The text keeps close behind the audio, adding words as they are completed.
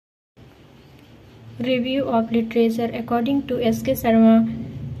Review of literature. According to S.K. Sharma,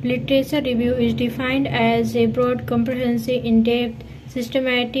 literature review is defined as a broad, comprehensive, in-depth,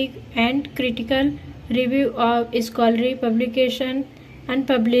 systematic, and critical review of scholarly publication,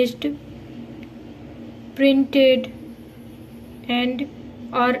 unpublished, printed, and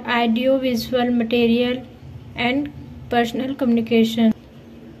or audiovisual material, and personal communication.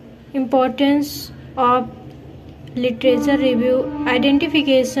 Importance of literature review: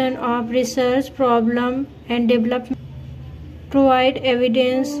 identification of research problem and development, provide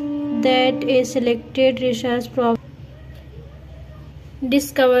evidence that a selected research problem,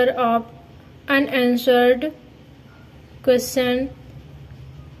 discover of unanswered question,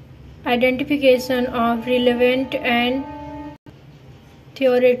 identification of relevant and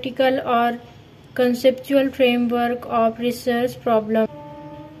theoretical or conceptual framework of research problem,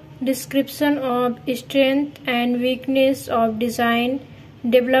 description of strength and weakness of design,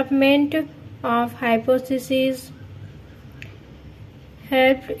 development of hypotheses,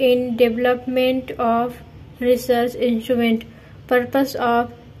 help in development of research instrument. Purpose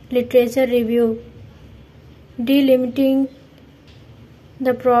of literature review: delimiting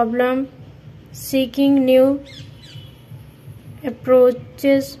the problem, seeking new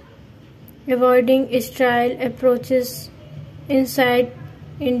approaches, avoiding style approaches, insight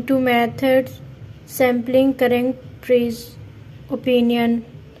into methods, sampling current opinion.